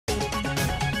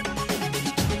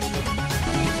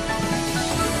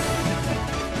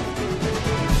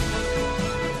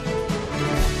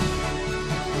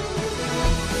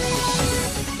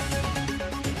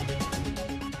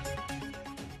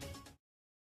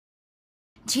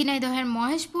ঝিনাইদহের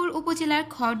মহেশপুর উপজেলার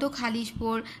খর্দ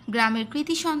খালিশপুর গ্রামের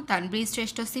কৃতি সন্তান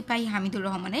বীরশ্রেষ্ঠ সিপাহী হামিদুর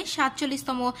রহমানের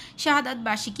 ৪৭তম শাহাদাত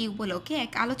বার্ষিকী উপলক্ষে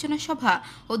এক আলোচনা সভা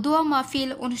ও দোয়া মাহফিল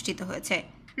অনুষ্ঠিত হয়েছে।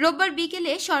 রোববার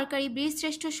বিকেলে সরকারি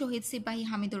বীরশ্রেষ্ঠ শহীদ সিপাহী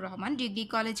হামিদুর রহমান ডিগ্রি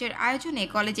কলেজের আয়োজনে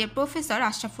কলেজের প্রফেসর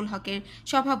আশরাফুল হকের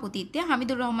সভাপতিত্বে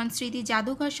হামিদুর রহমান স্মৃতি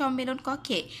জাদুঘর সম্মেলন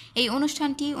কক্ষে এই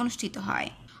অনুষ্ঠানটি অনুষ্ঠিত হয়।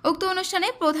 উক্ত অনুষ্ঠানে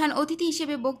প্রধান অতিথি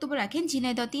হিসেবে বক্তব্য রাখেন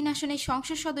ঝিনাইদহ ৩ আসনের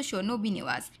সংসদ সদস্য নবী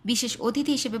নেওয়াজ। বিশেষ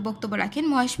অতিথি হিসেবে বক্তব্য রাখেন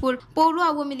মহেশপুর পৌর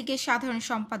আওয়ামী লীগের সাধারণ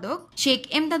সম্পাদক শেখ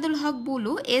এমদাদুল হক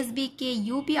বুলু, এসবিকে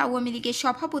ইউপি আওয়ামী লীগের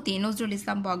সভাপতি নজরুল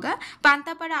ইসলাম বগা,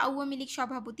 পান্তাপাড়া আওয়ামী লীগ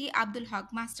সভাপতি আব্দুল হক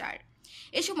মাস্টার।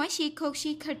 এ সময় শিক্ষক,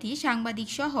 শিক্ষার্থী, সাংবাদিক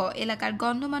সহ এলাকার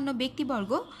গণ্যমান্য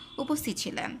ব্যক্তিবর্গ উপস্থিত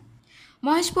ছিলেন।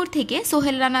 মহেশপুর থেকে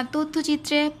সোহেল রানার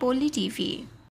তথ্যচিত্রে পল্লী টিভি।